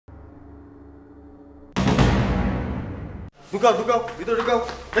ঢুকাও ঢুকাও ভিতরে ঢুকাও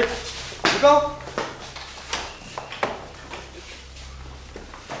ঢুকাও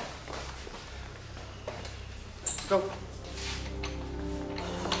ঢুকাও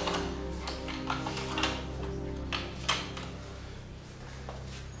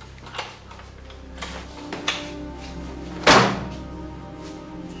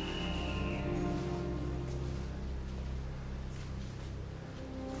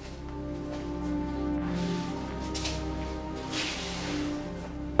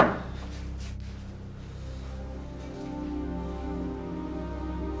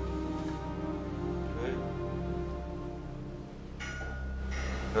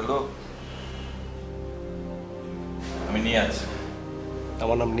হ্যালো আমি নিয়াজ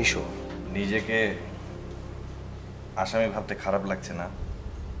আমার নাম নিশো নিজেকে আসামি ভাবতে খারাপ লাগছে না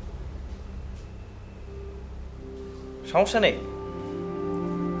সমস্যা নেই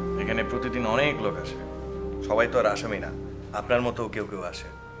এখানে প্রতিদিন অনেক লোক আসে সবাই তো আর আসামি না আপনার মতো কেউ কেউ আসে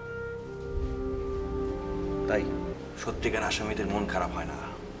তাই সত্যিকার আসামিদের মন খারাপ হয় না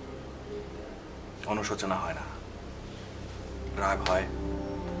অনুশোচনা হয় না রাগ হয়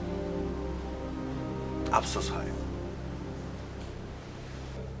আফসোস হয়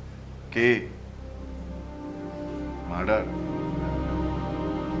কে মার্ডার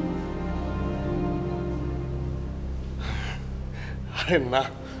আরে না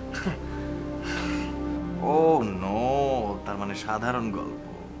ও নো তার মানে সাধারণ গল্প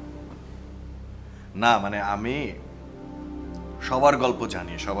না মানে আমি সবার গল্প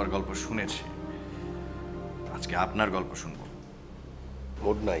জানি সবার গল্প শুনেছি আজকে আপনার গল্প শুনবো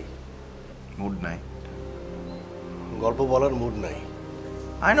মুড নাই মুড নাই গল্প বলার মুড নাই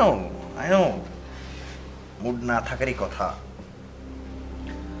আই নো মুড না থাকারই কথা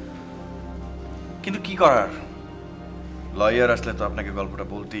কিন্তু কি করার লয়ার আসলে তো আপনাকে গল্পটা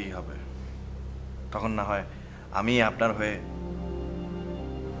বলতেই হবে তখন না হয় আমি আপনার হয়ে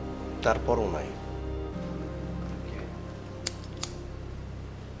তারপরও নাই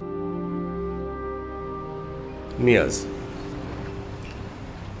নিয়াজ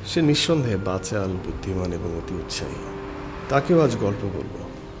সে নিঃসন্দেহে বাচাল বুদ্ধিমান এবং অতি উৎসাহী তাকেও আজ গল্প বলবো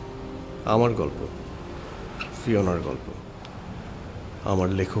আমার গল্প ফিওনার গল্প আমার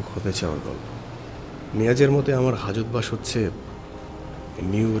লেখক হতে চাওয়ার গল্প নিয়াজের মতে আমার হাজতবাস হচ্ছে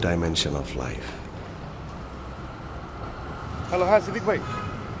new dimension of life hello হ্যাঁ সিদ্দিক ভাই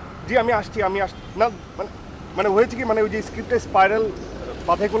জি আমি আসছি না মানে মানে হয়েছে কি মানে ওই যে স্ক্রিপ্টে স্পাইরাল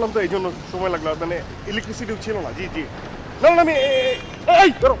বাধাই করলাম তো এই জন্য সময় লাগলো মানে ইলেকট্রিসিটিও ছিল না জি জি না না আমি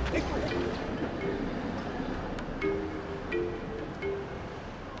এই ধরো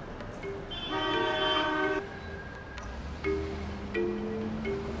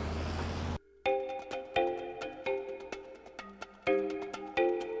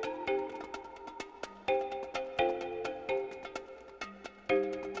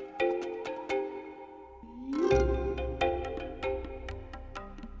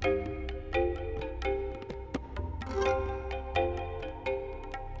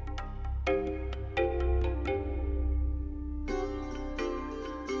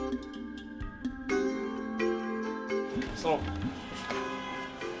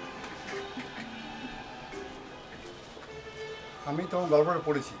আমি তোমার গল্পটা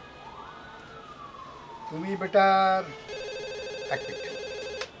পড়েছি তুমি বেটার এক মিনিট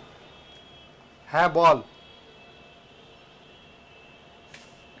হ্যাঁ বল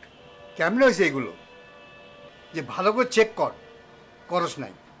কেমন হয়েছে এগুলো যে ভালো করে চেক করস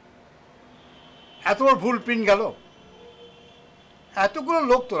নাই এত বড় ভুল প্রিন্ট গেল এতগুলো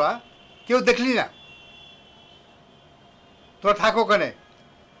লোক তোরা কেউ দেখলি না তোরা থাকো ওখানে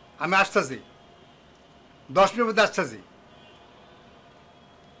আমি আসতেছি 10 মিনিটের মধ্যে আসতেছি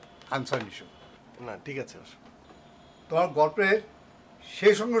আনসার নিশো না ঠিক আছে তোমার গল্পের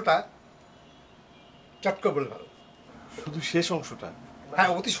শেষ অংশটা চটকে বলে ভালো শুধু শেষ অংশটা হ্যাঁ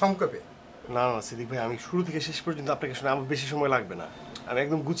অতি সংক্ষেপে না না সিদ্দিক ভাই আমি শুরু থেকে শেষ পর্যন্ত আপনাকে শুনে আমার বেশি সময় লাগবে না আমি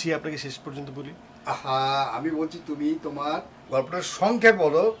একদম গুছিয়ে আপনাকে শেষ পর্যন্ত বলি আহা আমি বলছি তুমি তোমার গল্পটা সংক্ষেপ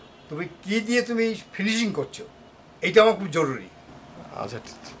বলো তুমি কি দিয়ে তুমি ফিনিশিং করছো এইটা আমার খুব জরুরি আচ্ছা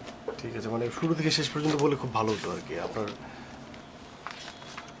ঠিক আছে মানে শুরু থেকে শেষ পর্যন্ত বলে খুব ভালো হতো আর কি আপনার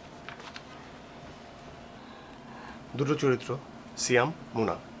দুটো চরিত্র সিয়াম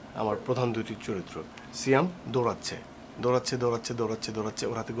মুনা আমার প্রধান দুটি চরিত্র সিয়াম দৌড়াচ্ছে দৌড়াচ্ছে দৌড়াচ্ছে দৌড়াচ্ছে দৌড়াচ্ছে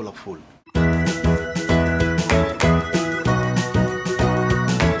ওর হাতে গোলাপ ফুল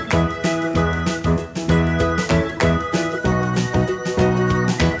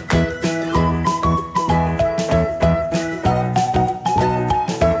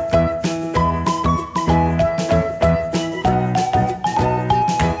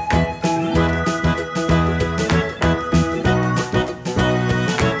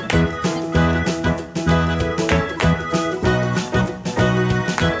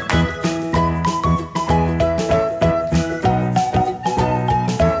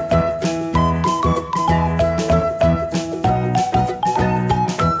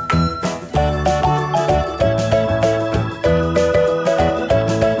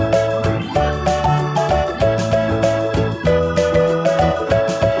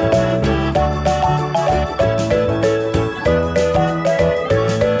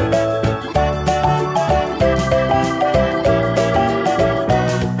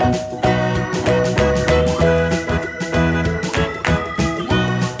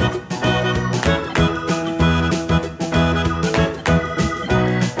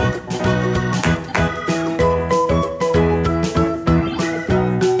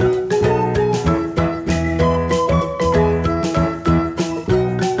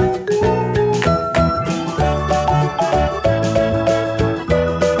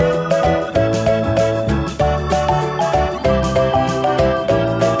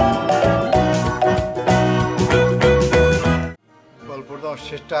গল্পটা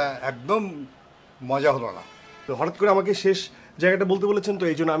শেষটা একদম মজা হলো না। তো হঠাৎ করে আমাকে শেষ জায়গাটা বলতে বলেছেন, তো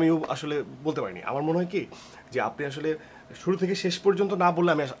এই জন্য আমিও আসলে বলতে পারিনি। আমার মনে হয় কি যে আপনি আসলে শুরু থেকে শেষ পর্যন্ত না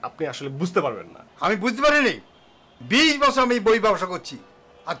বললে আপনি আসলে বুঝতে পারবেন না। আমি বুঝতে পারিনি, 20 বছর আমি বই ব্যবসা করছি,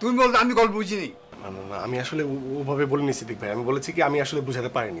 আর তুমি বলতে আমি গল্প বুঝিনি। না না না, আমি আসলে ওভাবে বলিনি সিদ্দিক ভাই। আমি বলেছি কি আমি আসলে বুঝাতে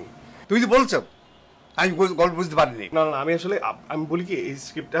পারিনি। তুমি তো বলছো আমি গল্প বুঝতে পারিনি। না না, আমি আসলে আমি বলি কি এই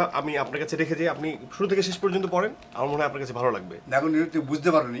স্ক্রিপ্টটা আমি আপনার কাছে রেখে যাই, আপনি শুরু থেকে শেষ পর্যন্ত পড়েন, আমার মনে হয় আপনার কাছে ভালো লাগবে। দেখো তুমি বুঝতে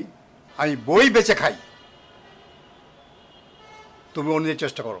পারোনি, আমি বই বেচে খাই, তুমি অন্যের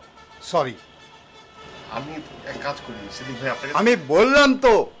চেষ্টা করো। সরি, আমি এক কাজ করি সিদ্দিক ভাই, আপনাকে আমি বললাম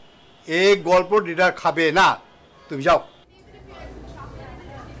তো এই গল্প রিডার খাবে না, তুমি যাও।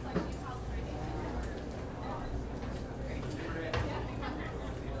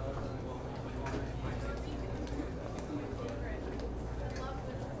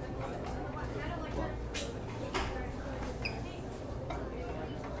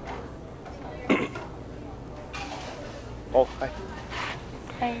 ও হাই।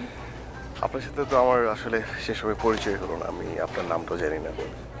 আপনার সাথে তো আমার আসলে সেসবে পরিচয় হলো না, আমি আপনার নামটাও জানি না।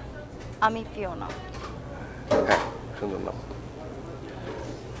 আমি ফিওনা। হ্যাঁ, সুন্দর নাম।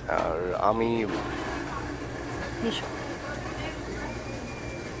 আর আমি নিশো।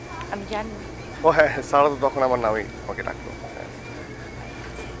 আমি জানি। ও হ্যাঁ, সারা তো তখন আমার নামই আমাকে ডাকতো।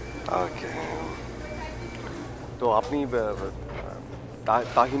 ওকে, তো আপনি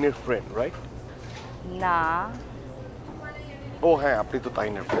তাহিনের ফ্রেন্ড, রাইট? না। ও হ্যাঁ, আপনি তো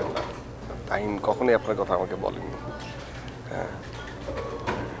তাহিনের ফ্রেন্ড না। তাহিন কখনোই আপনার কথা আমাকে বলেনি। হ্যাঁ,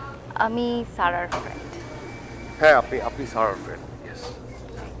 আমি সারার ফ্রেন্ড। হ্যাঁ, আপনি সারার ফ্রেন্ড, ইয়েস।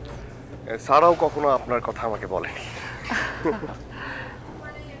 সারাও কখনো আপনার কথা আমাকে বলেনি।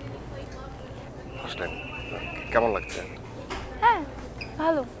 বুঝলেন? কেমন লাগছে? হ্যাঁ,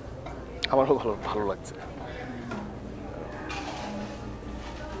 ভালো। আমারও ভালো লাগছে।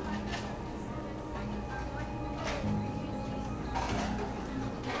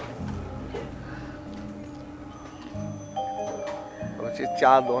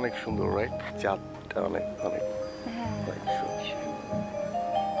 চাঁদ অনেক সুন্দর, রাইট? চাঁদটা অনেক অনেক অনেক সুন্দর।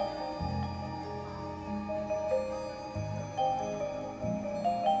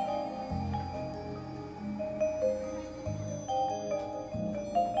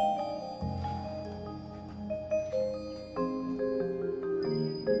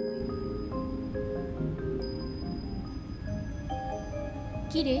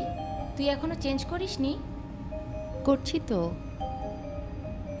 কি রে, তুই এখনো চেঞ্জ করিসনি? করছি তো।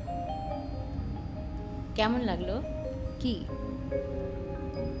 কেমন লাগলো? কি?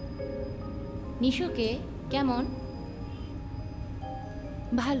 নিশোকে কেমন?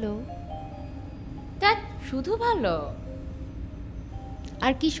 ভালো। তা শুধু ভালো?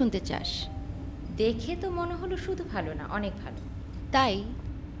 আর কি শুনতে চাস? দেখে তো মনে হলো শুধু ভালো না, অনেক ভালো। তাই?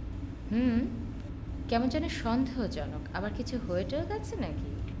 কেমন যেন সন্দেহজনক। আবার কিছু হয়েও গেছে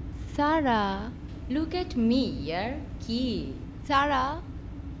নাকি? সারা, লুক এট মি ইয়ার। কি সারা?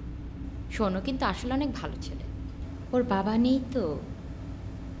 শোনো, কিন্তু আসলে অনেক ভালো ছেলে। ওর বাবা নেই তো,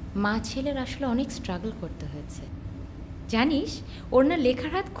 মা ছেলের আসলে অনেক স্ট্রাগল করতে হয়েছে। জানিস, ওর না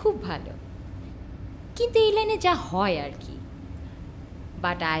লেখার হাত খুব ভালো, কিন্তু এই লাইনে যা হয় আর কি।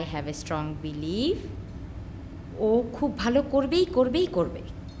 But I have a strong believe ও খুব ভালো করবেই করবেই করবে।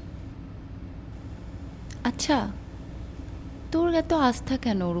 আচ্ছা, তোর এত আস্থা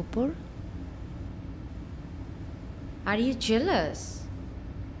কেন ওর উপর? Are you jealous?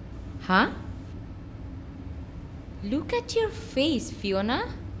 হ্যাঁ? Look at your face, Fiona.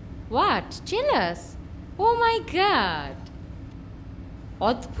 What? Jealous? Oh my God.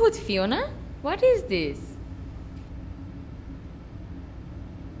 অদ্ভুত, Fiona. What is this?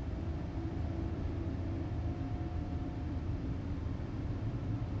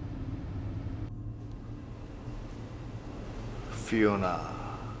 Fiona,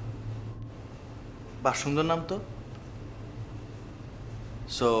 বাহ, সুন্দর নাম তো।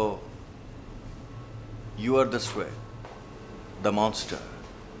 So, you are the threat, the monster.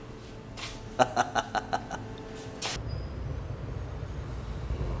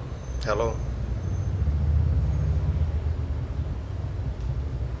 Hello,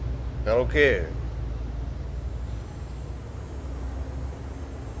 hello, কে?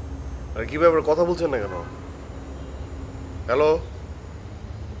 আরে কি ব্যাপার, কথা বলছেন না কেন? Hello,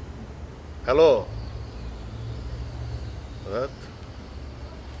 hello.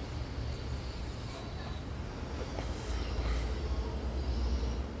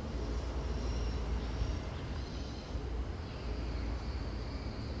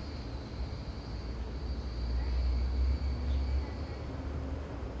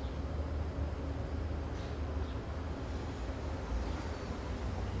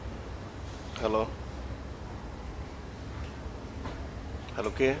 হ্যালো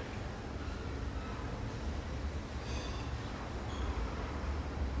হ্যালো, কে?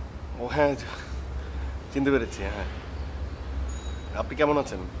 ও হ্যাঁ, চিনতে পেরেছি। হ্যাঁ, আপনি কেমন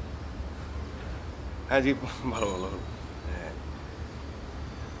আছেন? হ্যাঁ জি, ভালো ভালো। হ্যাঁ,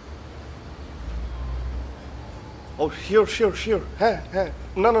 ও শিওর শিওর শিওর। হ্যাঁ হ্যাঁ,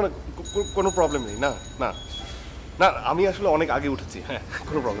 না না না, কোনো প্রবলেম নেই। না না না, আমি আসলে অনেক আগে উঠেছি। হ্যাঁ,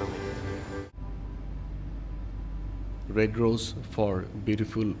 কোনো প্রবলেম নেই। রেড রোজ ফর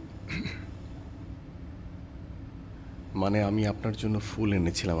বিউটিফুল, মানে আমি আপনার জন্য ফুল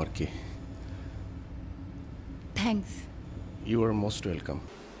এনেছিলাম আর কি। Thanks. You R most welcome.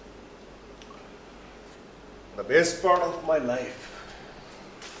 The best part of my life.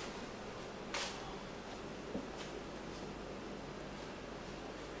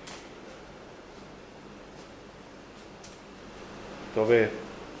 তবে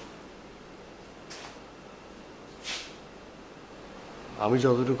আমি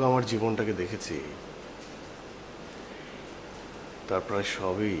যতটুকু আমার জীবনটাকে দেখেছি তার প্রায়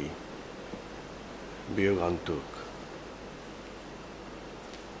সবই বিয়োগান্তক,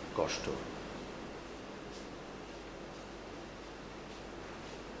 কষ্ট।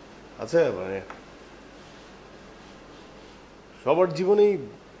 আচ্ছা, মানে সবার জীবনেই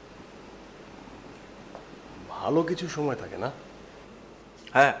ভালো কিছু সময় থাকে না?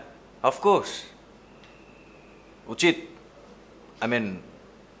 হ্যাঁ, অফকোর্স, উচিত, আই মিন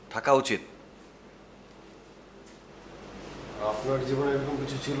থাকা উচিত। আপনার জীবনে এরকম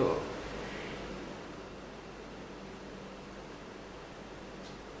কিছু ছিল?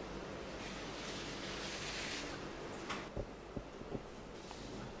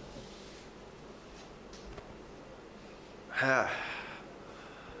 হ্যাঁ,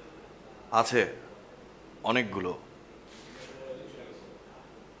 আছে অনেকগুলো।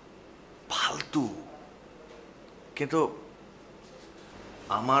 ফালতু, কিন্তু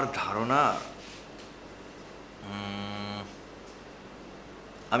আমার ধারণা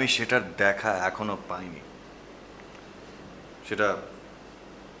আমি সেটার দেখা এখনো পাইনি। সেটা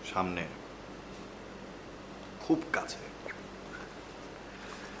সামনে, খুব কাছে।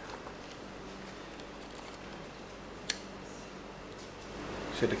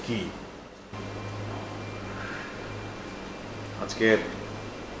 সেটা কি? আজকে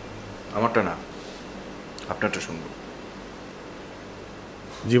আমারটা না, আপনারটা শুনবো।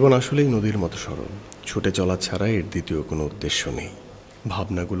 জীবন আসলেই নদীর মতো সরল, ছুটে চলা ছাড়া এর দ্বিতীয় কোনো উদ্দেশ্য নেই।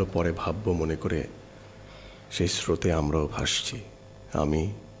 ভাবনাগুলো পরে ভাববো মনে করে সেই স্রোতে আমরাও ভাসছি। আমি,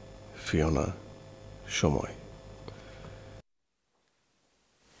 ফিওনা, সময়।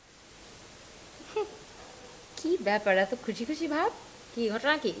 কি ব্যাপার, এত খুশি খুশি ভাব? কি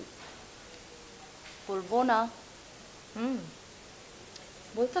ঘটনা? কি বলবো না?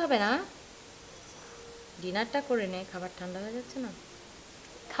 বলতে হবে না। ডিনারটা করে নে, খাবার ঠান্ডা হয়ে যাচ্ছে না।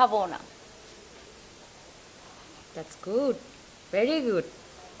 খাবো না। দ্যাটস গুড, ভেরি গুড,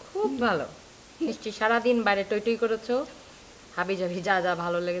 খুব ভালো। নিশ্চয়ই সারাদিন বাইরে টই টই করেছো, হাবি জাবি যা যা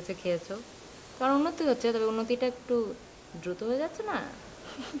ভালো লেগেছে খেয়েছো। তোমার উন্নতি হচ্ছে, তবে উন্নতিটা একটু দ্রুত হয়ে যাচ্ছে না?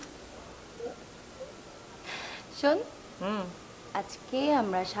 শোন, আজকে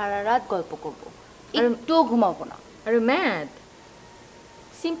আমরা সারা রাত গল্প করব, একটুও ঘুমাবো না। আরে ম্যাড,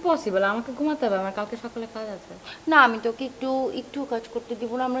 ইম্পসিবল, আমাকে ঘুমাতে হবে, আমার কালকে সকালে কাজ আছে। না, আমি তোকে একটু কাজ করতে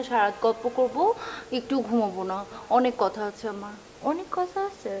দিব না। আমরা সারা রাত গল্প করব, একটু ঘুমাবো না। অনেক কথা আছে আমার। অনেক কথা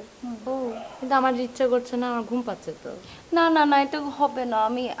আছে? ও, কিন্তু আমার ইচ্ছা করছে না, আমার ঘুম পাচ্ছে তো। না না না, এটা হবে না।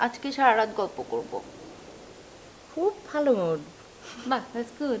 আমি আজকে সারা রাত গল্প করব। খুব ভালো মুড। বাহ,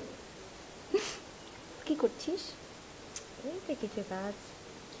 দ্যাটস গুড। কি করছিস? এই তো কিছু কাজ।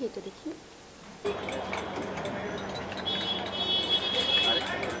 কি এটা দেখি?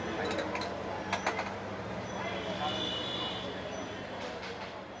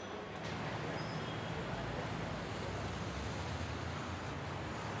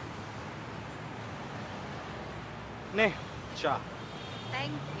 নে চা।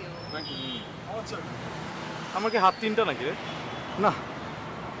 Thank you. আমার কি হাত তিনটা নাকি রে? না,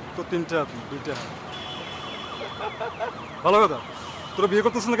 তো তিনটা হাত না, দুইটা হাত। ভালো কথা। তোরা বিয়ে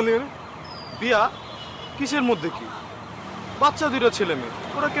করতেছ না কেন? বিয়া কিসের মধ্যে কি? বাচ্চা দুইটা ছেলে মেয়ে,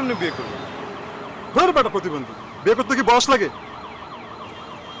 ওরা কেমনে বিয়ে করবে? ধর বেটা প্রতিবন্ধী, বিয়ে করতে কি বয়স লাগে?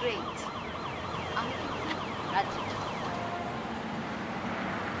 গ্রেট, আমি রাজি।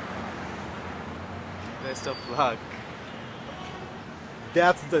 Best of luck.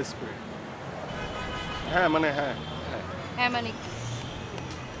 That's the spirit. হ্যাঁ মানে হ্যাঁ হ্যাঁ হ্যাঁ মানে কি?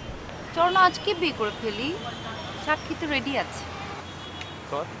 চল না আজকে বিয়ে করে ফেলি, সাক্ষী তো রেডি আছে।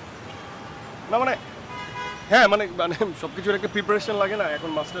 না মানে হ্যাঁ মানে মানে সব কিছুর একটা প্রিপারেশন লাগে না। এখন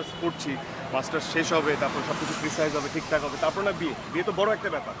মাস্টার্স পড়ছি, মাস্টার্স শেষ হবে, তারপর সব কিছু প্রিসাইজ হবে, ঠিকঠাক হবে, তারপর না বিয়ে। বিয়ে তো বড় একটা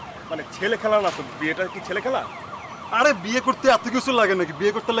ব্যাপার, মানে ছেলে খেলা না তো। বিয়েটা কি ছেলে খেলা? আরে বিয়ে করতে এত কিছু লাগে নাকি?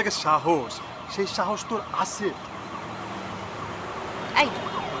 বিয়ে করতে লাগে সাহস। সেই সাহস তোর আছে? এই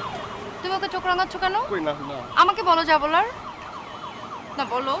তুমি ওকে চোখ রাঙাচ্ছ কেন? কই না না, আমাকে বলো যা বলার। না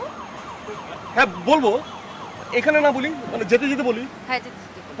বলো। হ্যাঁ বলবো, এখানে না বলি, মানে যেতে যেতে বলি। হ্যাঁ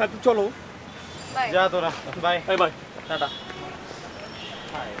হ্যাঁ তো চলো। বাই। যা তোরা, বাই। Bye bye, tata.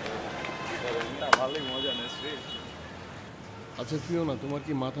 ভালোই মজা নেস রে। আচ্ছা ফিওনা, তোমার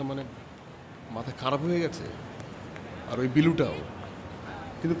কি মাথা খারাপ হয়ে গেছে? আর ওই বিলুটাও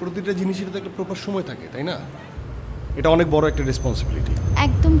কিন্তু প্রতিটা জিনিসের তো একটা প্রপার সময় থাকে, তাই না? এটা অনেক বড় একটা রেসপন্সিবিলিটি।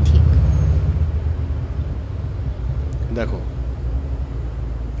 একদম ঠিক। দেখো,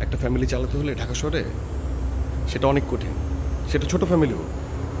 একটা ফ্যামিলি চালাতে হলে ঢাকা শহরে সেটা অনেক কঠিন। সেটা ছোট ফ্যামিলি হোক,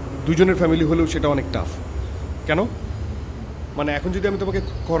 দুজনের ফ্যামিলি হলেও সেটা অনেক টাফ। কেন? মানে এখন যদি আমি তোমাকে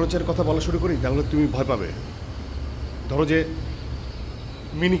খরচের কথা বলা শুরু করি তাহলে তুমি ভয় পাবে। ধরো যে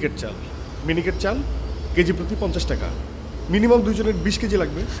মিনিকেট চাল কেজি প্রতি 50 টাকা, মিনিমাম দুজনের 20 কেজি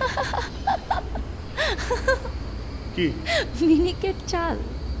লাগবে। কি মিনিকেট চাল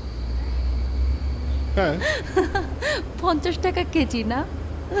হ্যাঁ 50 টাকা কেজি না?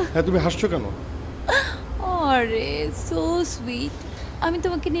 হ্যাঁ, তুমি হাসছো কেন? আরে সো সুইট, আমি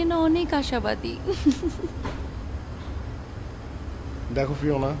তোমাকে নিয়ে না অনেক আশাবাদী। দেখো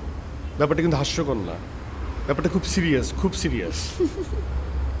ফিওনা, ব্যাপারটা কিন্তু হাস্যকর না, ব্যাপারটা খুব সিরিয়াস।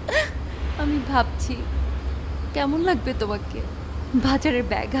 আমি ভাবছি কেমন লাগবে তোমাকে বাজারের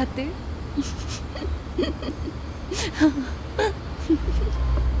ব্যাগ হাতে।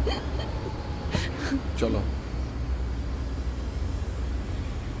 চলো।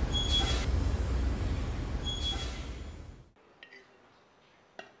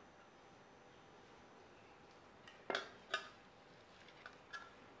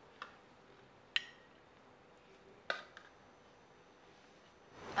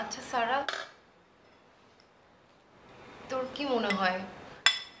 আচ্ছা সারা, তোর কি মনে হয়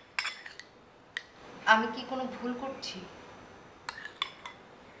আমি কি কোনো ভুল করছি?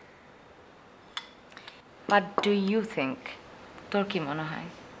 What do you think? তোর কি মনে হয়?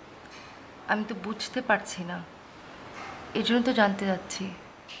 আমি তো বুঝতে পারছি না, এই জন্য তো জানতে যাচ্ছি।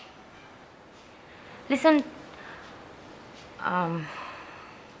 লিসেন,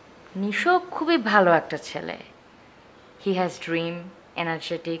 নিশো খুবই ভালো একটা ছেলে। He has dream,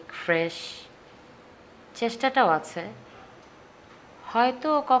 energetic, fresh, চেষ্টাটাও আছে। হয়তো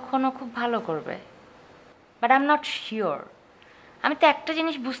কখনো খুব ভালো করবে, but I am not sure. আমি তো একটা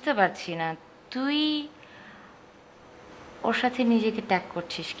জিনিস বুঝতে পারছি না, তুই ওর সাথে নিজেকে ট্যাগ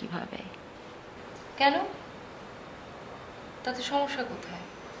করছিস কিভাবে? কেন? তাতে সমস্যা কোথায়?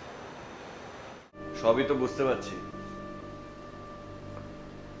 সবই তো বুঝতে পারছি,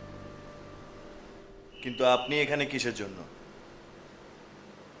 কিন্তু আপনি এখানে কিসের জন্য?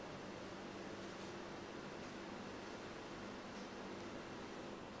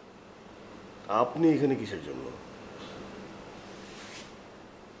 আপনি এখানে কিসের জন্য?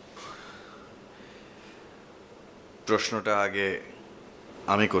 প্রশ্নটা আগে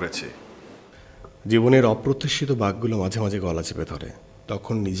আমি করেছি। জীবনের অপ্রত্যাশিত বাঘগুলো মাঝে মাঝে গলা চেপে ধরে,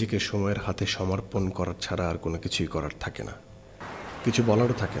 তখন নিজেকে সময়ের হাতে সমর্পণ করার ছাড়া আর কোনো কিছুই করার থাকে না, কিছু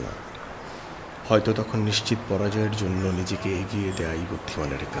বলারও থাকে না। হয়তো তখন নিশ্চিত পরাজয়ের জন্য নিজেকে এগিয়ে দেয়াই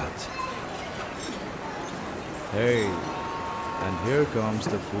বুদ্ধিমানের কাজ। Hey, and here comes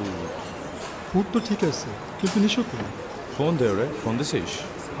the food. Food তো ঠিক আছে, কিন্তু নিশো করি ফোন দে রে, ফোন দিছিস?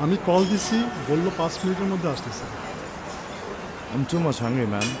 আমি কল দিছি, বললো 5 মিনিটের মধ্যে আসতেছে। I'm too much hungry,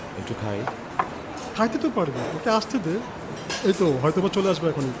 man. একটু খাই। খাইতে তো পারবি, ওকে আসতে দে। এই তো হয়তো বা চলে আসবে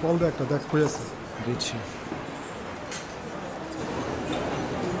এখনই। কল দে একটা, দেখ হয়ে আছে। দিচ্ছি।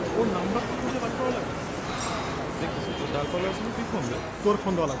 ওর নাম্বার তো খুঁজে বার করা লাগবে। দেখতেছিস তো ডাল কল আছে, তুই ফোন দে। তোর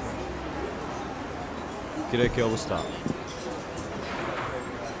ফোন দেওয়া লাগবে। কিরে, কি অবস্থা?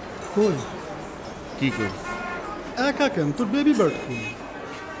 কই কি করি? একা কেন? তোর বেবি বার্ড কই?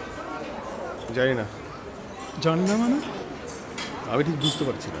 জানি না, জানি না মানে? আমি ঠিক বুঝতে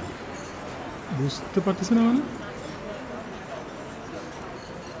পারছি না। বুঝতে পারতেছি না মানে?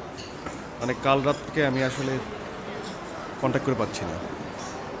 মানে কাল রাত থেকে আমি আসলে কন্ট্যাক্ট করে পাচ্ছি না।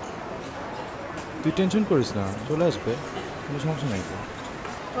 তুই টেনশন করিস না, চলে আসবে, কোনো সমস্যা নাই তো।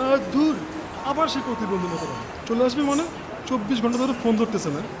 দূর, আবার সে প্রতিবন্ধী মতো চলে আসবে মানে? 24 ঘন্টা ধরে ফোন ধরতেছে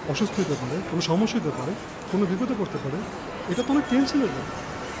না। অসুস্থ হতে পারে, কোনো সমস্যা হতে পারে, কোনো বিপদে পড়তে পারে। এটা তো অনেক টেনশনের ব্যাপার।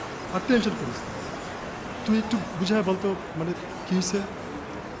 আর টেনশন করিস না। তুই একটু বুঝায় বলতো, মানে কী হয়েছে?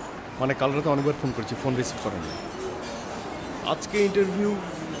 মানে কাল রাতে অনেকবার ফোন করছি, ফোন রিসিভ করেনি। আজকে ইন্টারভিউ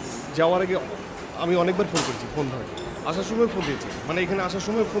যাওয়ার আগে আমি অনেকবার ফোন করেছি, ফোন ধরে আসার সময় ফোন দিয়েছি, মানে এখানে আসার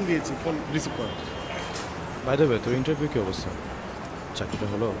সময় ফোন দিয়েছি, ফোন রিসিভ করে। বাই দ্য ওয়ে, তোর ইন্টারভিউ কি অবস্থা? চাকরিটা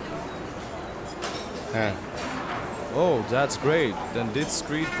হলো? হ্যাঁ। Oh, that's great. Then this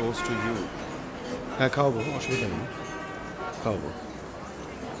treat goes to you. হ্যাঁ খাওয়াবো, অসুবিধা নেই, খাওয়াবো।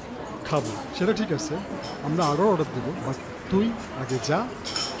 খাবো সেটা ঠিক আছে, আমরা আরও অর্ডার দেবো, বাট তুই আগে যা,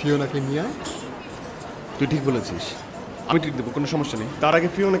 ফিওনাকে নিয়ে আয়। তুই ঠিক বলেছিস, আমি ট্রিট দেবো, কোনো সমস্যা নেই। তার আগে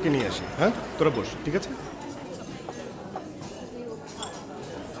ফিওনাকে নিয়ে আসি। হ্যাঁ, তোরা বস, ঠিক আছে?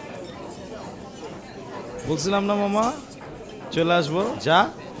 বলছিলাম না মামা, চলে আসবো, যা।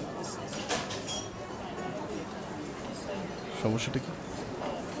 সমস্যাটা কি?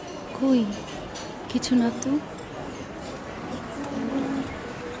 কই কিছু না তো।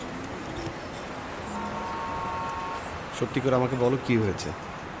 সত্যি করে আমাকে বলো কি হয়েছে?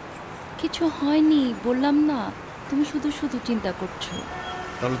 কিছু হয়নি, বললাম না, তুমি শুধু শুধু চিন্তা করছো।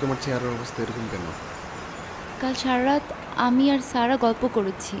 তাহলে তোমার চেহারার অবস্থা এরকম কেন? কাল সারা রাত আমি আর সারা গল্প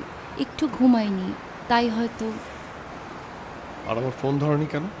করেছি, একটু ঘুমাইনি, তাই হয়তো। আর আমার ফোন ধরনি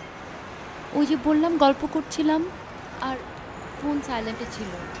কেন? ওই যে বললাম গল্প করছিলাম, আর ফোন সাইলেন্টে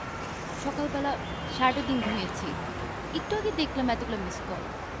ছিল। সকালবেলা 3:30 ঘুমিয়েছি, একটু আগে দেখলাম এতগুলো মিস কল।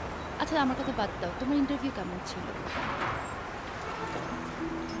 আচ্ছা আমার কথা বাদ দাও, তোমার ইন্টারভিউ কেমন ছিল?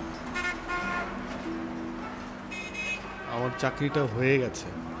 আমার চাকরিটা হয়ে গেছে।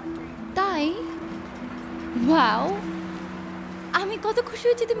 তাই? ওয়াও, আমি কত খুশি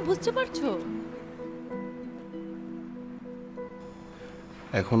হয়েছি তুমি বুঝতে পারছো?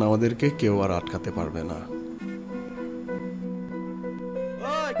 এখন আমাদেরকে কেউ আর আটকাতে পারবে না।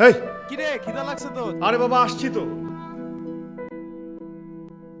 এই কি রে, খিদা লাগছে তো? আরে বাবা আসছি তো,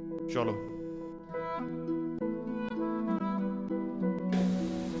 চলো।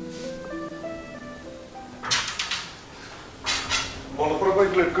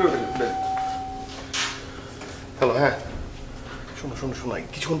 হ্যালো, হ্যাঁ শোনো শোনো শোনো,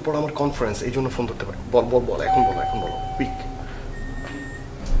 কিছুক্ষণ পর আমার কনফারেন্স, এই জন্য ফোন ধরতে পারি। বল বল বল, এখন বলো, এখন বলো, কুইক।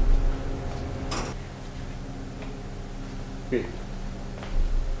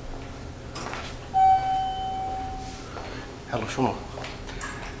 হ্যালো, শোনো।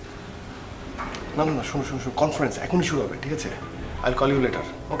 না না না, শোনো শোনো শোনো, কনফারেন্স এখনই শুরু হবে, ঠিক আছে? I call you later,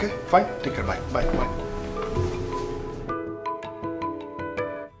 okay fine, take care, bye bye bye.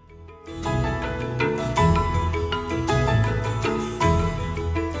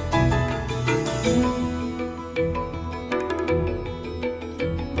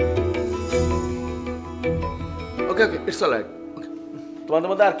 Okay okay, it's alright. তোমাদের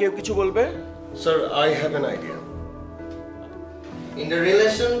মধ্যে আর কেউ কিছু বলবে? Sir, I have an idea. In the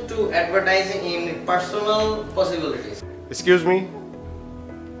relation to advertising in personal possibilities. Excuse me,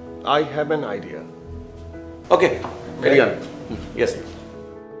 I have an idea. Okay, carry on. Yes.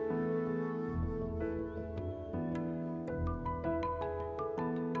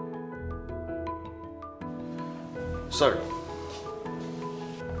 Sir,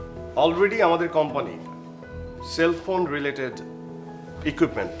 already আমাদের company cellphone related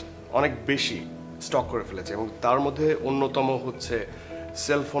equipment অনেক বেশি stock করে ফেলেছে, এবং তার মধ্যে অন্যতম হচ্ছে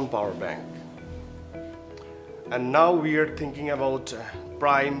cellphone power bank. And now we are thinking about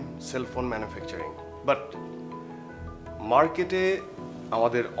prime cell phone manufacturing. But মার্কেটে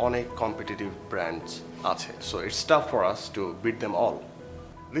আমাদের অনেক কম্পিটিটিভ ব্র্যান্ডস আছে, so it's tough for us to beat them all.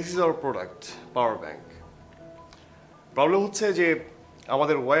 This is our product, power bank. Problem হচ্ছে যে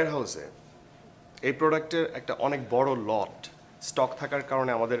আমাদের wire হাউসে এই প্রোডাক্টের একটা অনেক বড় লট স্টক থাকার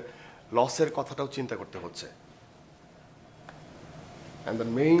কারণে আমাদের লসের কথাটাও চিন্তা করতে হচ্ছে। And the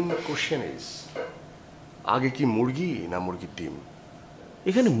main question is, আগে কি মুরগি না মুরগির ডিম?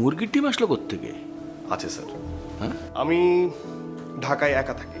 এখানে মুরগির ডিম আসলো কোত্থেকে? আছে স্যার, আমি ঢাকায়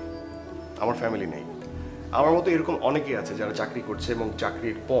একা থাকি, আমার ফ্যামিলি নেই। আমার মতো এরকম অনেকেই আছে যারা চাকরি করছে এবং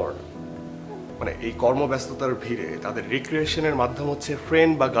চাকরির পর মানে এই কর্মব্যস্ততার ভিড়ে তাদের রিক্রিয়েশনের মাধ্যম হচ্ছে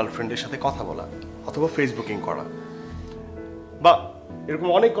ফ্রেন্ড বা গার্লফ্রেন্ডের সাথে কথা বলা অথবা ফেসবুকিং করা, বা এরকম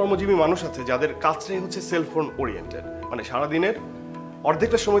অনেক কর্মজীবী মানুষ আছে যাদের কাজটাই হচ্ছে সেলফোন ওরিয়েন্টেড, মানে সারাদিনের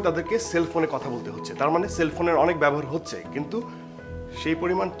অর্ধেকটা সময় তাদেরকে সেলফোনে কথা বলতে হচ্ছে। তার মানে সেলফোনের অনেক ব্যবহার হচ্ছে, কিন্তু সেই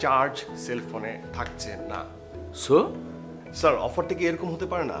পরিমাণ চার্জ সেলফোনে থাকছে না। সো স্যার, অফারটা কি এরকম হতে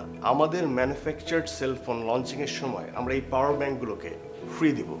পারে না, আমাদের ম্যানুফ্যাকচার্ড সেলফোন লঞ্চিংয়ের সময় আমরা এই পাওয়ার ব্যাংকগুলোকে ফ্রি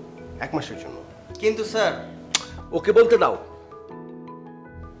দিব 1 মাসের জন্য। কিন্তু স্যার, ওকে বলতে দাও।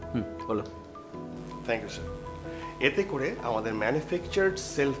 বলো। Thank you sir. এতে করে আমাদের ম্যানুফ্যাকচার্ড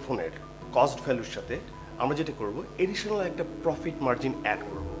সেলফোনের কস্ট ভ্যালুর সাথে আমরা যেটা করব, এডিশনাল একটা প্রফিট মার্জিন অ্যাড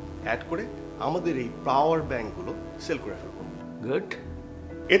করব। অ্যাড করে আমাদের এই পাওয়ার ব্যাংকগুলো সেল করে ফেলব। গুড।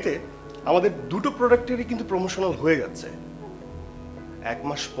 এতে আমাদের দুটো প্রোডাক্টেরই কিন্তু প্রমোশনাল হয়ে যাচ্ছে। 1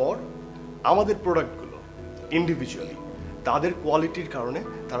 মাস পর আমাদের প্রোডাক্টগুলো ইন্ডিভিজুয়ালি তাদের কোয়ালিটির কারণে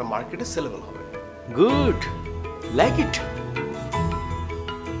তারা মার্কেটে সেলেবল হবে। Good, like it.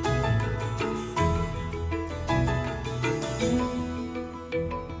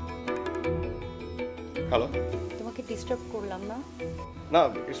 হ্যালো, তোমাকে ডিস্টার্ব করলাম না? না,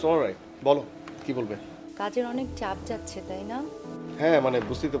 ইটস অলরাইট, বলো কি বলবে। কাজের অনেক চাপ যাচ্ছে তাই না? হ্যাঁ মানে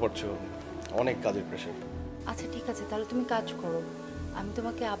বুঝতেই তো পারছো, অনেক কাজের প্রেশার। আচ্ছা ঠিক আছে, তাহলে তুমি কাজ করো, আমি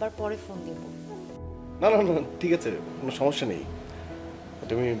তোমাকে আবার পরে ফোন দেব। না না না ঠিক আছে, কোনো সমস্যা নেই,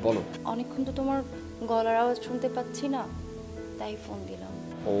 তুমি বলো। অনেকক্ষণ তো তোমার গলার আওয়াজ শুনতে পাচ্ছি না, তাই ফোন দিলাম।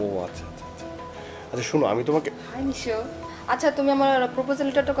 ও আচ্ছা আচ্ছা আচ্ছা আচ্ছা শোনো, আমি তোমাকে হাই নিশো, আচ্ছা তুমি আমার প্রপোজাল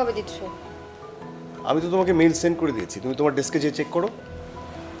লেটারটা কবে দিচ্ছ? আমি তো তোমাকে মেইল সেন্ড করে দিয়েছি, তুমি তোমার ডেস্কে যেয়ে চেক করো।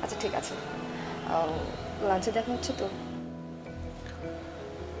 আচ্ছা ঠিক আছে, লাঞ্চে দেখা হচ্ছে তো?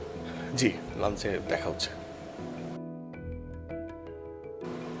 জি, লাঞ্চে দেখা হচ্ছে।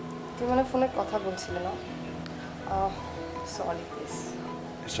 তুমি মানে ফোনে কথা বলছিলে না? Sorry please.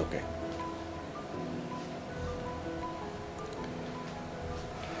 It's okay.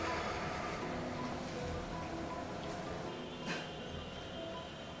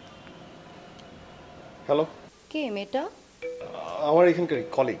 Hello, কে মেয়েটা? আমার এখানকার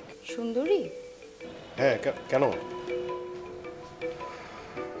কলিগ। সুন্দরী? হ্যাঁ কেন?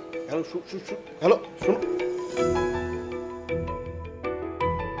 হ্যালো হ্যালো শুনো,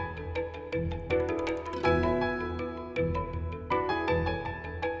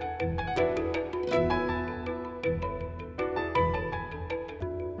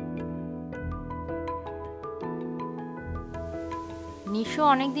 নিশো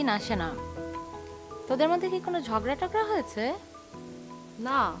অনেকদিন আসে না, তোদের মধ্যে কি কোনো ঝগড়া টগড়া হয়েছে?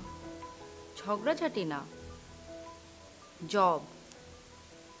 না, ঝগড়াঝাটি না, জব।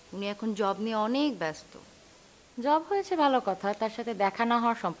 উনি এখন জব নিয়ে অনেক ব্যস্ত। জব হয়েছে ভালো কথা, তার সাথে দেখা না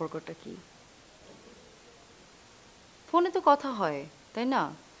হওয়ার সম্পর্কটা কি? ফোনে তো কথা হয় তাই না?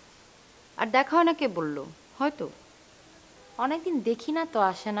 আর দেখা হয় না কে বললো? হয়তো অনেকদিন দেখি না তো,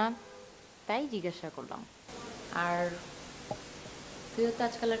 আসে না, তাই জিজ্ঞাসা করলাম। আর তুইও তো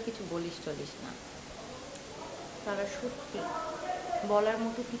আজকাল আর কিছু বলিস টলিস না। তারা সত্যি বলার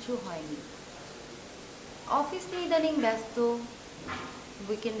মতো কিছু হয়নি। অফিস নিয়ে ইদানিং ব্যস্ত,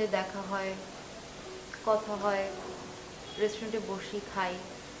 উইকেন্ডে দেখা হয়, কথা হয়, রেস্টুরেন্টে বসি খাই,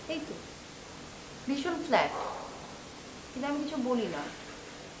 এই তো। ভীষণ ফ্ল্যাট, কিন্তু আমি কিছু বলি না,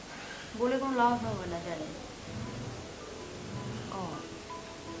 বলে কোনো লাভ হবে না জানি। ও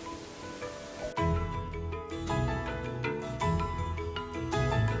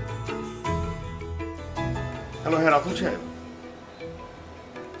হ্যালো। হ্যাঁ রাতুল সাহেব,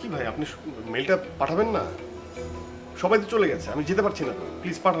 কি ভাই আপনি মেলটা পাঠাবেন না? সবাই তো চলে গেছে, আমি যেতে পারছি না তো,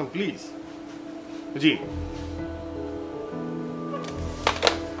 please Pathaan please. G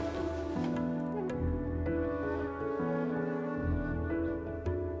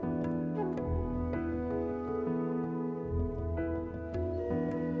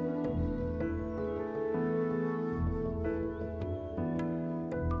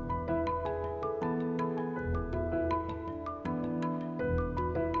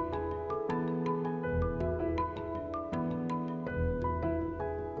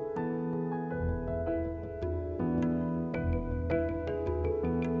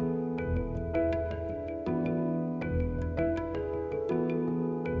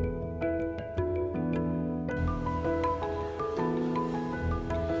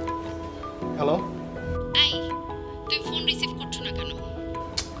hello. এই তুই ফোন রিসিভ করছো না কেন?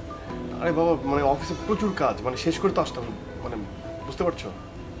 আরে বাবা মানে অফিসে প্রচুর কাজ, মানে শেষ করে তো আসতে হবে, মানে বুঝতে পারছো?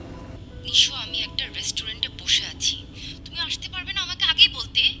 নিশো, আমি একটা রেস্টুরেন্টে বসে আছি, তুমি আসতে পারবে না আমাকে আগেই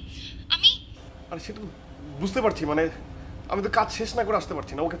বলতে। আমি আরে সেটা বুঝতে পারছি, মানে আমি তো কাজ শেষ না করে আসতে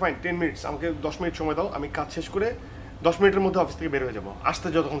পারছি না। ওকে ফাইন, 10 মিনিটস, আমাকে 10 মিনিট সময় দাও, আমি কাজ শেষ করে 10 মিনিটের মধ্যে অফিস থেকে বের হয়ে যাবো, আসতে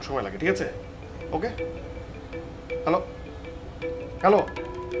যতক্ষণ সময় লাগে, ঠিক আছে? ওকে। Hello hello.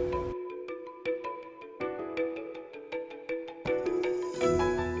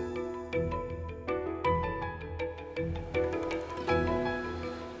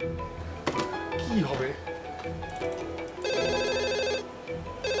 কি হবে?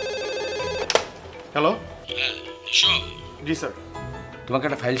 হ্যালো। হ্যাঁ নিশো, জি স্যার। তোমাকে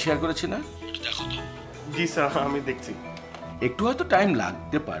একটা ফাইল শেয়ার করেছি না, একটু দেখো তো। জি স্যার, আমি দেখছি। একটু হয়তো টাইম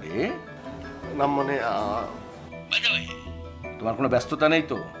লাগতে পারে। না মানে তোমার কোনো ব্যস্ততা নেই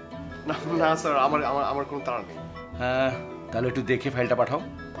তো? না না স্যার, আমার আমার আমার কোনো তাড়া নেই। হ্যাঁ তাহলে একটু দেখে ফাইলটা পাঠাও।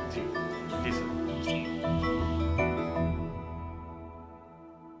 জি জি স্যার।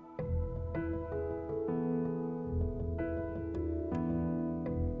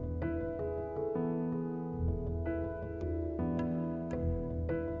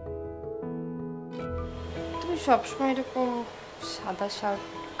 সবসময় এরকম সাদা শার্ট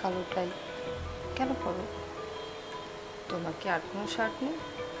কালো টাই কেন পরো? তোমার কি আর কোনো শার্ট নেই?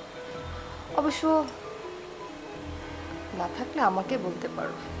 অবশ্য না থাকলে আমাকে বলতে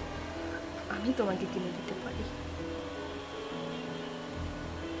পারো, আমি তোমাকে কিনে দিতে পারি।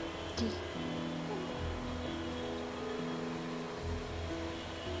 কি?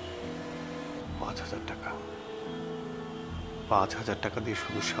 5,000 টাকা। 5,000 টাকা দিয়ে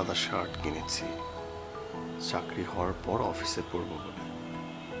শুধু সাদা শার্ট কিনেছি, চাকরি হওয়ার পর অফিসে পরবো বলে।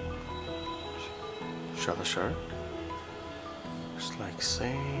 সাদা শার্ট, it's like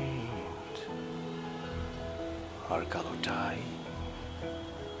saint. আর কালো টাই,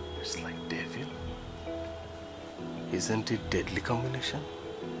 it's like devil. Isn't it deadly combination?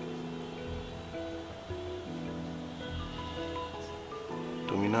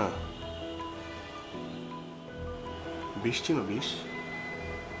 তুমি না বিষ চিনো? বিষ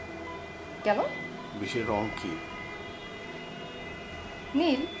কেন? বিষের রং কি?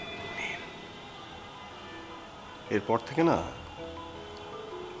 নীল। এরপর থেকে না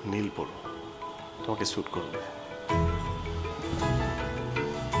নীল পরো, তোমাকে স্যুট করবে।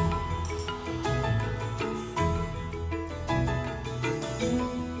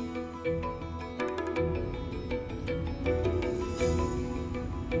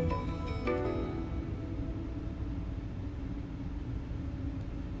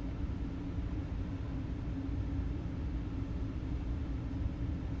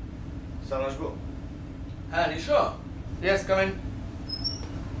 স্যার আসবো? হ্যাঁ নিশো, ইয়েস কাম ইন।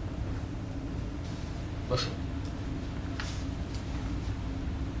 বসো।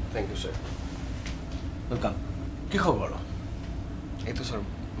 Thank you sir. ওয়েলকাম। কি খবর বলো? এই তো স্যার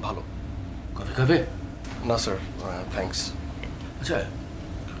ভালো। কফি খাবে? না স্যার, থ্যাঙ্কস। আচ্ছা,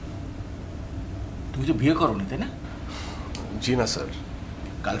 তুমি তো বিয়ে করোনি তাই না? জি না স্যার।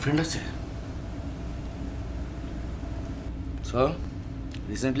 গার্লফ্রেন্ড আছে? সো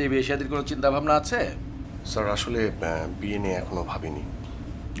রিসেন্টলি বিয়ে শাদীর কোনো চিন্তা ভাবনা আছে? স্যার আসলে বিয়ে নিয়ে এখনো ভাবিনি।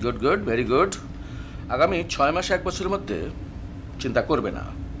 Good good, very good. আগামী 6 মাসে 1 বছরের মধ্যে চিন্তা করবে না,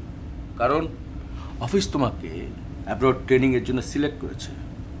 কারণ অফিস তোমাকে অ্যাব্রড ট্রেনিংয়ের জন্য সিলেক্ট করেছে।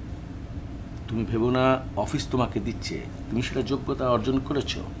 তুমি ভেবো না অফিস তোমাকে দিচ্ছে, তুমি সেটা যোগ্যতা অর্জন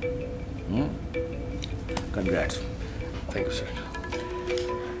করেছ। কনগ্রাটস। Thank you sir.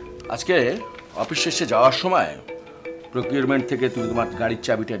 আজকে অফিস শেষে যাওয়ার সময় প্রকিউরমেন্ট থেকে তুমি তোমার গাড়ির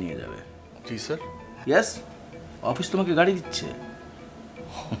চাবিটা নিয়ে যাবে। জি স্যার। ইয়েস, অফিস তোমাকে গাড়ি দিচ্ছে।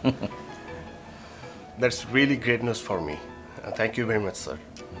 That's really great news for me. Thank you very much sir.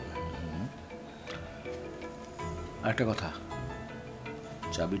 আরেকটা কথা,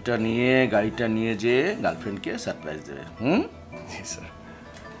 চাবিটা নিয়ে গাড়িটা নিয়ে যেয়ে গার্লফ্রেন্ডকে সারপ্রাইজ দেবে। জি স্যার।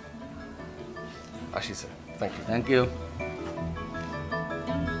 আসি sir. Thank you. Thank you.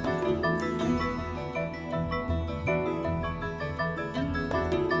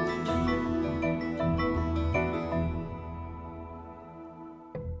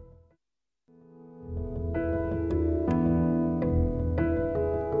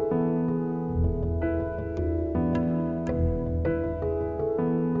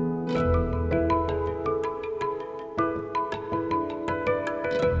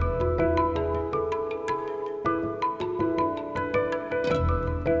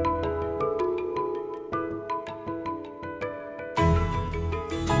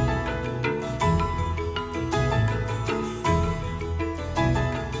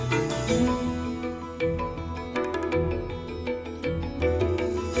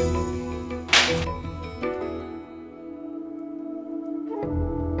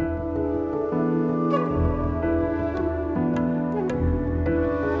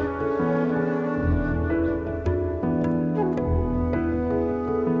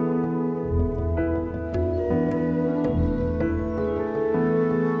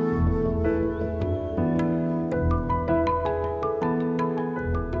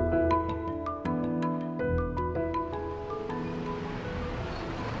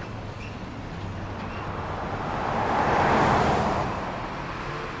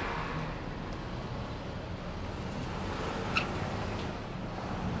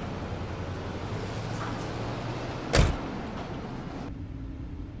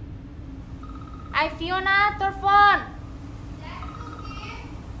 I Fiona, তোর ফোন।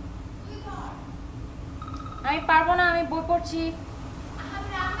 আমি পারবো না, আমি বই পড়ছি।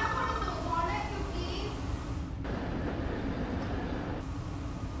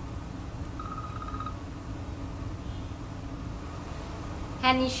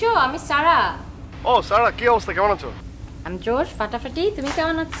 হ্যাঁ নিশো, আমি সারা। ও সারা, কি অবস্থা, কেমন আছো? আমি জোশ ফাটাফাটি, তুমি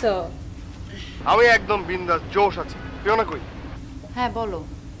কেমন আছো? আমি একদম বিন্দাস জোশ আছি। ফিওনা কই? হ্যাঁ বলো।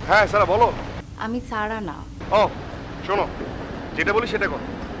 হ্যাঁ সারা বলো। আমি সারা না, ও শোনো, যেটা বলি সেটা করো।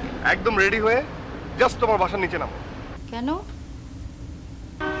 একদম রেডি হয়ে জাস্ট তোমার বাসার নিচে নামো। কেন?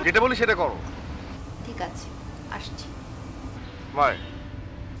 যেটা বলি সেটা করো। ঠিক আছে, আসছি। বাই।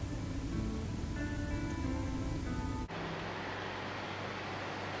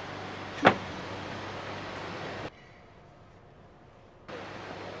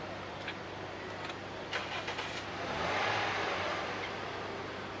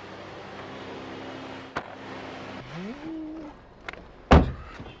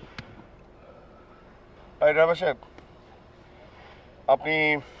 ড্রাইভার সাহেব, আপনি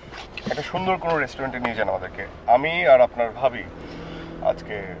একটা সুন্দর কোনো রেস্টুরেন্টে নিয়ে যান আমাদেরকে। আমি আর আপনার ভাবি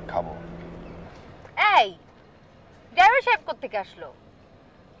আজকে খাবো। এই ড্রাইভার সাহেব কোত্থেকে আসলো?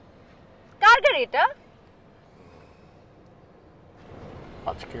 কার গাড়ি এটা?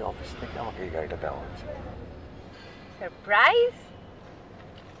 আজকে অফিস থেকে আমাকে এই গাড়িটা দেওয়া হয়েছে। Surprise,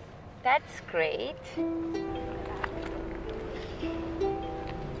 that's great.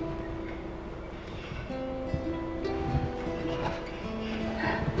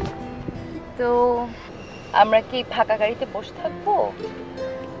 তো আমরা কি ফাঁকা গাড়িতে বসে থাকবো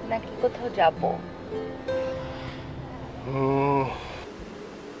নাকি কোথাও যাব?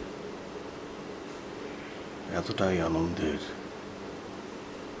 এতটাই আনন্দের,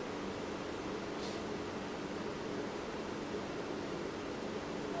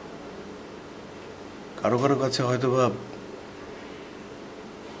 কারো কারো কাছে হয়তো বা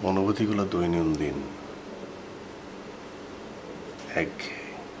অনুভূতিগুলো দৈনন্দিন একঘেয়ে,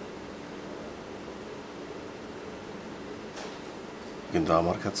 কিন্তু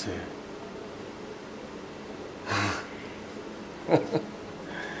আমার কাছে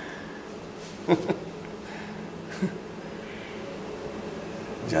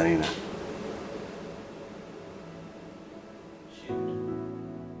জানি না।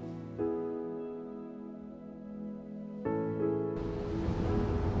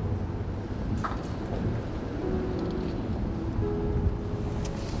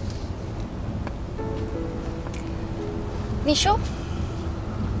 নিশো,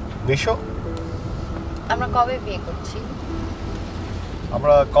 নিশো, আমরা কবে বিয়ে করছি?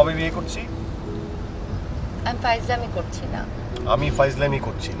 আমরা কবে বিয়ে করছি? আমি ফাইজলামি করছি না। আমি ফাইজলামি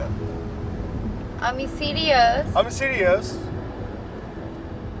করছি না। আমি সিরিয়াস। আমি সিরিয়াস।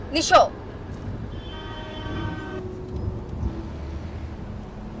 নিশো,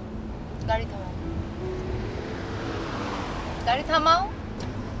 গাড়ি থামাও, গাড়ি থামাও।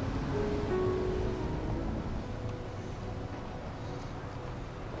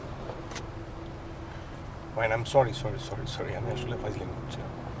 Fine, I am sorry sorry sorry sorry, আমি আসলে ফাইজলামি করছি।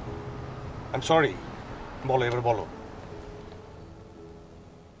 I am sorry. বলো, এবার বলো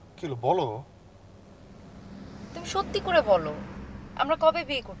কি হলো, বলো। তুমি সত্যি করে বলো, আমরা কবে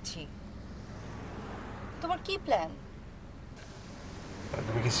বিয়ে করছি? তোমার কি প্ল্যান?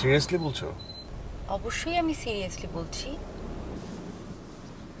 তুমি কি সিরিয়াসলি বলছো? অবশ্যই আমি সিরিয়াসলি বলছি।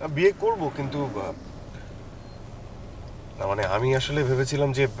 বিয়ে করব, কিন্তু না মানে আমি আসলে ভেবেছিলাম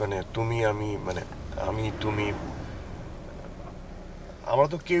যে মানে তুমি আমি মানে আমি তুমি আমরা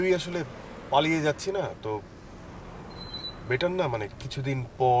তো কেউই আসলে পালিয়ে যাচ্ছি না, তো বেটার না মানে কিছুদিন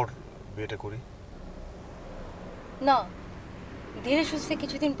পর বিয়েটা করি। না, ধীরে সুস্থে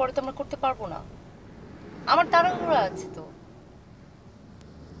কিছুদিন পরে তো আমরা করতে পারবো না, আমার তাড়াহুড়ো আছে তো।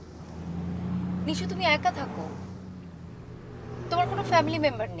 নিশু, তুমি একা থাকো, তোমার কোনো ফ্যামিলি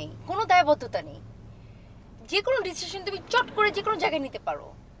মেম্বার নেই, কোনো দায়বদ্ধতা নেই, যে কোনো ডিসিশন তুমি চট করে যে কোনো জায়গায় নিতে পারো,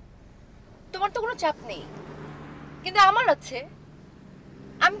 তোমার তো কোনো চাপ নেই। কিন্তু আমার আছে,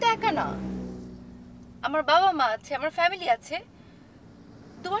 আমি তো একা না, আমার বাবা মা আছে, আমার ফ্যামিলি আছে।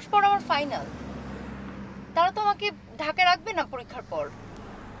 2 মাস পর আমার ফাইনাল, তারা তো আমাকে ঢাকায় রাখবে না পরীক্ষার পর,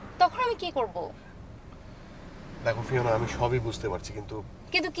 তখন আমি কি করব? দেখো ফিওনা, আমি সবই বুঝতে পারছি, কিন্তু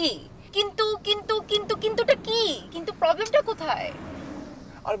কিন্তু কি? কিন্তু কি? কিন্তু প্রবলেমটা কোথায়?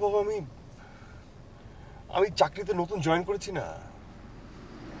 আর বাবা, আমি চাকরিতে নতুন জয়েন করেছি না,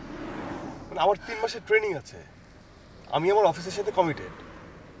 মানে আমার 3 মাসের ট্রেনিং আছে, আমি আমার অফিসের সাথে committed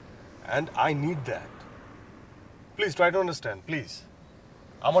and I need that. Please try to understand, please.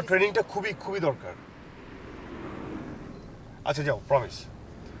 আমার ট্রেনিংটা খুবই খুবই দরকার। আচ্ছা যাও, প্রমিস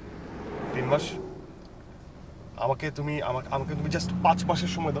 3 মাস আমাকে তুমি জাস্ট 5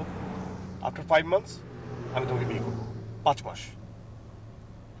 মাসের সময় দাও। আফটার 5 মান্থস আমি তোমাকে বিয়ে করবো। 5 মাস।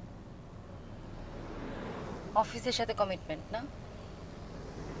 অফিসের সাথে কমিটমেন্ট না?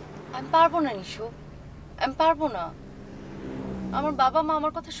 আমি পারবো না নিশু, আমি পারবো না। আমার বাবা মা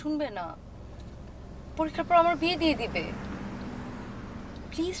আমার কথা শুনবে না, পরীক্ষার পর আমার বিয়ে দিয়ে দিবে।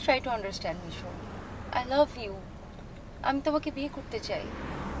 Please try to understand Nishu, I love you, আমি তোমাকে বিয়ে করতে চাই,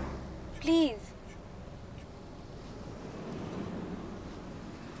 please.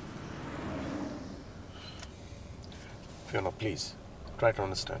 Fiona, please try to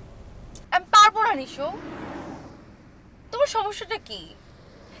understand. আমি পারবো না নিশো। তোমার সমস্যাটা কি?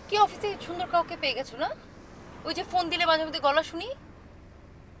 কি অফিসে সুন্দর কাউকে পেয়ে গেছো না? ওই যে ফোন দিলে মাঝে মধ্যে গলা শুনি।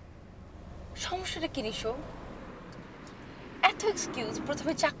 সমস্যাটা কি নিশো? এত এক্সকিউজ,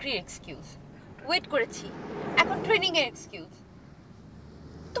 প্রথমে চাকরির এক্সকিউজ, ওয়েট করেছি, এখন ট্রেনিং এর এক্সকিউজ।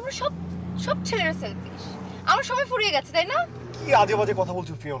 তোমরা সব সব ছেলেরা সেলফিশ। আমার সময় ফুরিয়ে গেছে, তাই না? কি আজে বাজে কথা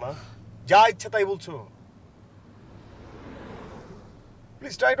বলছো ফিওনা? যা ইচ্ছা তাই বলছো।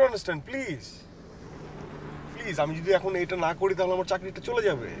 Please try to understand, please please. আমি যদি এখন এটা না করি তাহলে আমার চাকরিটা চলে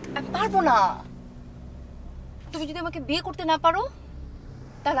যাবে। আমি পারবো না। তুমি যদি আমাকে বিয়ে করতে না পারো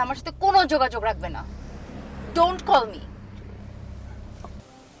তাহলে আমার সাথে কোনো যোগাযোগ রাখবে না। Don't call me.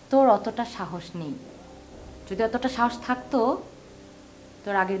 তোর অতটা সাহস নেই। যদি অতটা সাহস থাকতো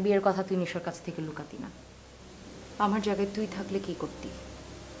তোর আগের বিয়ের কথা তুই নিশোর কাছ থেকে লুকাতি না। আমার জায়গায় তুই থাকলে কি করতি?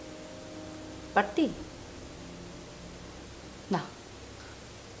 পারতি না,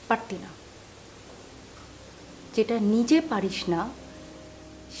 পারতি না। যেটা নিজে পারিস না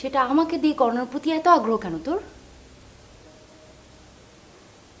সেটা আমাকে দিয়ে করানোর প্রতি এত আগ্রহ কেন তোর?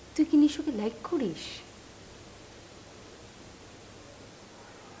 তুই কি নিশোকে লাইক করিস?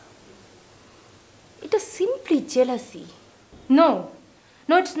 এটা simply jealousy. No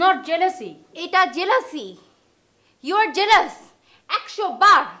no, it's not jealousy. এটা জেলাসি। ইউ আর জেলাস 100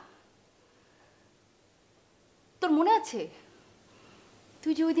 বার। তোর মনে আছে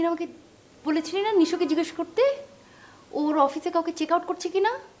তুই যে ওই দিন আমাকে বলেছিলি না নিশোকে জিজ্ঞেস করতে ওর অফিসে কাউকে চেক আউট করছে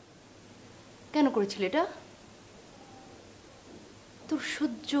কিনা? কেন করেছিল এটা? তোর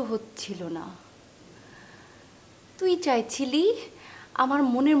সহ্য হচ্ছিল না। তুই চাইছিলি আমার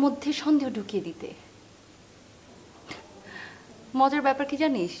মনের মধ্যে সন্দেহ ঢুকিয়ে দিতে। মজার ব্যাপার কি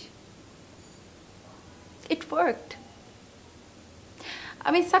জানিস? ইট ওয়ার্কড।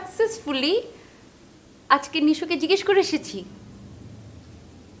 আমি সাকসেসফুলি আজকে নিশোকে জিজ্ঞেস করে এসেছি।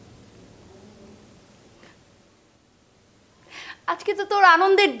 আজকে তো তোর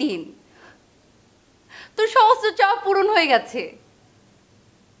আনন্দের দিন। তোর সমস্ত চাওয়া পূরণ হয়ে গেছে।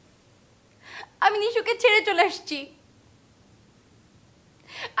 আমি নিশোকে ছেড়ে চলে আসছি।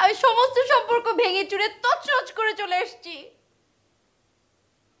 আমি সমস্ত সম্পর্ক ভেঙে চুরে তছনছ করে চলে আসছি।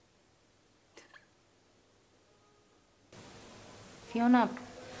 ফিওনা,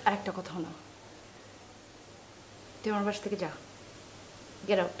 আরেকটা কথা না, তুই আমার বাসা থেকে যা।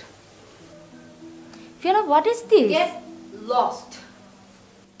 Get out. Fiona, what is this? Get lost.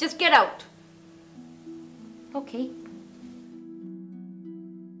 Just get out. ওকে।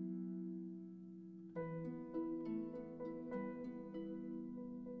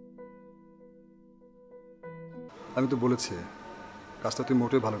 আমি তো বলেছি কাজটা তুই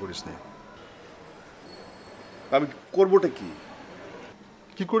মোটেও ভালো করিস না। আমি করবোটা কি?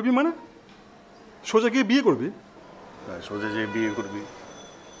 কি করবি মানে? সোজা গিয়ে বিয়ে করবি? হ্যাঁ, সোজা যে বিয়ে করবি।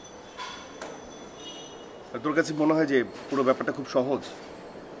 আর তোর কাছে মনে হয় যে পুরো ব্যাপারটা খুব সহজ?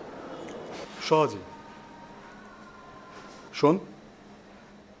 সহজে। শোন,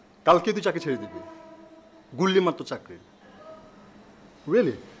 কালকে তুই চাকরি ছেড়ে দিবি। গুল্লি মাত্র চাকরি।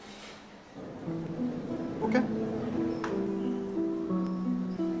 রিয়েলি? ওকে।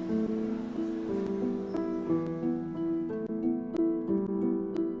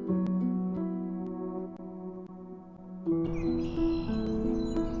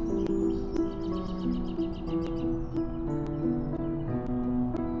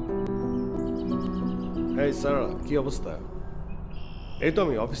 এই সারা, কি অবস্থা? এই তো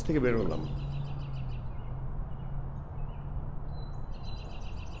আমি অফিস থেকে বের হলাম।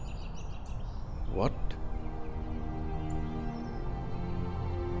 What?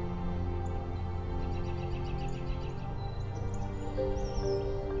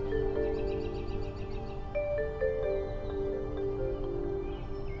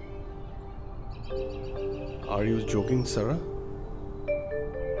 Are you joking, Sarah?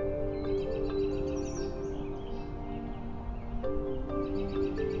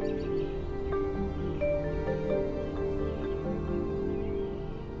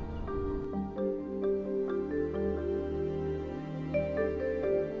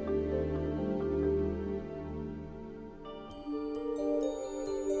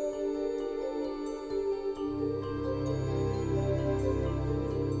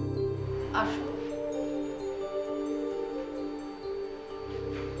 আসো।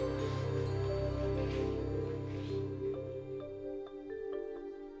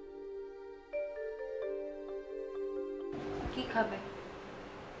 কি খাবে?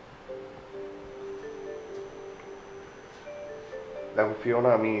 দেখো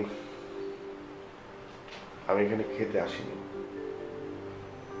ফিওনা, আমি এখানে খেতে আসিনি।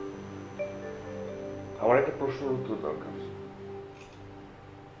 আমার একটা প্রশ্নের উত্তর দরকার।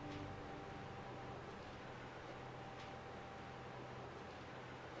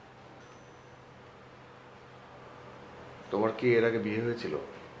 তোমার কি এর আগে বিয়ে হয়েছিল?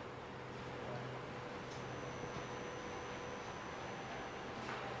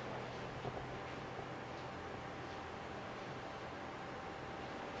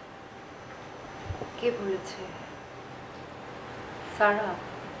 কে বলেছে? সারা।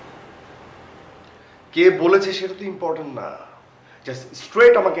 কে বলেছে সেটা তো ইম্পর্টেন্ট না, জাস্ট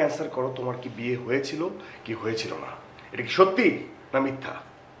স্ট্রেট আমাকে অ্যান্সার করো, তোমার কি বিয়ে হয়েছিল কি হয়েছিল না? এটা কি সত্যি না মিথ্যা?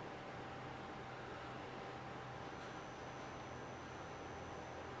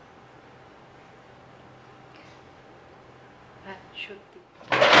 হ্যাঁ সত্যি।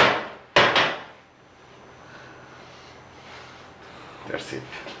 That's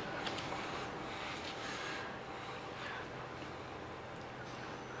it.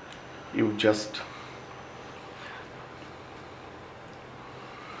 You just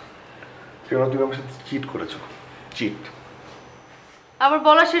Fiona, তুমি আমার সাথে চিট করেছো। চিট। আমার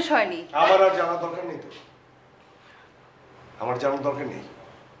বলা শেষ হয়নি। আমার আর জানার দরকার নেই তো। আমার জানার দরকার নেই।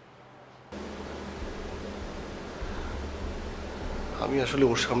 আমি আসলে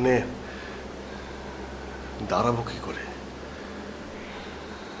ওর সামনে দাঁড়াবো কি করে?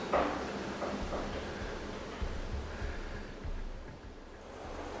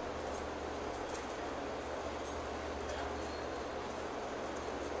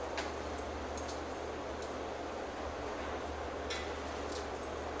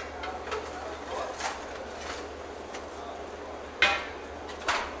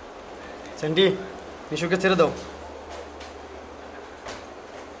 স্যান্ডি, নিশুকে ছেড়ে দাও।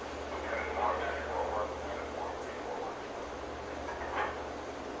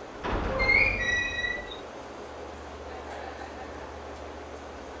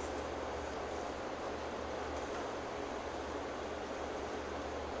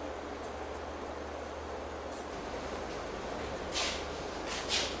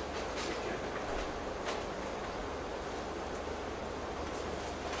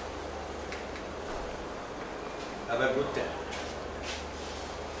 Have a good day.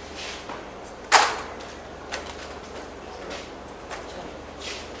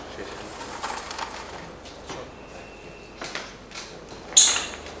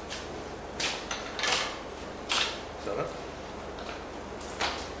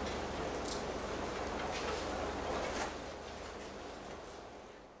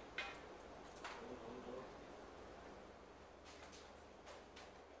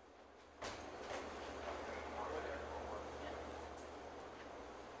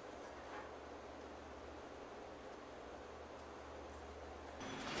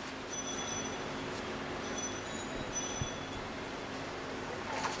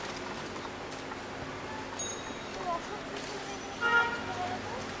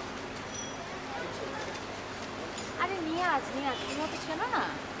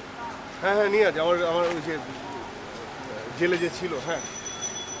 হ্যাঁ হ্যাঁ নিয়ে আছে, আমার ওই যে জেলে যে ছিল। হ্যাঁ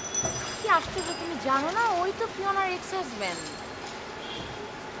কি আশ্চর্য, তুমি জানো না ওই তো ফিওনার এক্স হাজবেন্ড।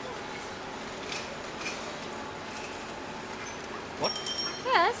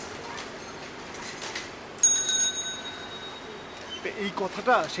 Yes. এই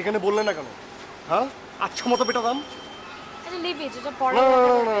কথাটা সেখানে বললে না কেন? হ্যাঁ আচ্ছা মতো বেটা দাম। আরে লিভ ইট, এটা পরে। না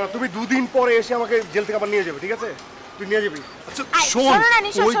না না, তুমি দুদিন পরে এসে আমাকে জেল থেকে আবার নিয়ে যাবে, ঠিক আছে? তুই নিয়ে যাবি। আচ্ছা শোন,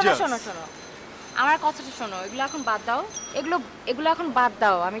 শোনো শোনো, আমার কথাটা শোনো, এগুলো এখন বাদ দাও, এগুলো এখন বাদ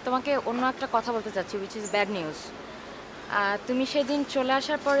দাও। আমি তোমাকে অন্য একটা কথা বলতে চাচ্ছি, উইচ ইজ ব্যাড নিউজ। তুমি সেদিন চলে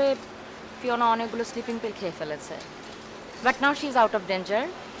আসার পরে ফিওনা অনেকগুলো স্লিপিং পিল খেয়ে ফেলেছে, but now she is out of danger.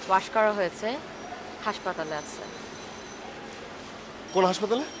 Wash করা হয়েছে, হাসপাতালে আছে। কোন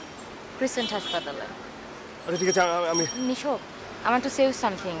হাসপাতালে? ক্রিসেন্ট হাসপাতালে। আচ্ছা ঠিক আছে, আমি নিশো, আমার টু সে ইউ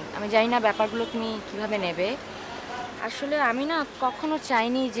সামথিং। আমি জানি না ব্যাপারগুলো তুমি কিভাবে নেবে। আসলে আমি না কখনো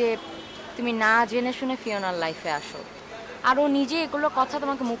চাইনি যে তুমি না জেনে শুনে ফিওনার লাইফে আসো, আর ও নিজে এগুলো কথা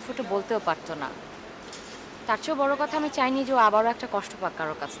তোমাকে মুখ ফুটে বলতেও পারতো না। তার চেয়েও বড় কথা, আমি চাইনি যে ও আবারও একটা কষ্ট পাক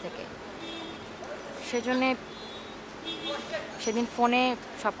কারোর কাছ থেকে। সেজন্যে সেদিন ফোনে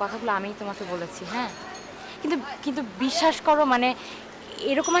সব কথাগুলো আমিই তোমাকে বলেছি। হ্যাঁ, কিন্তু বিশ্বাস করো, মানে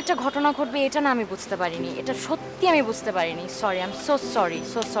এরকম একটা ঘটনা ঘটবে এটা না আমি বুঝতে পারিনি। এটা সত্যি আমি বুঝতে পারিনি। Sorry, I am so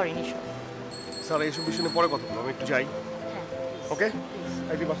sorry Nisho. Sir এইসব বিষয় নিয়ে পরে কথা বলবো, আমি একটু যাই। ওকে,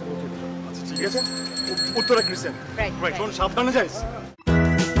 একদিন বাসা পৌঁছে দেবো। আচ্ছা ঠিক আছে, উত্তরা ক্রিসেন্ট। রাইট, শোন সাবধানে যাইস।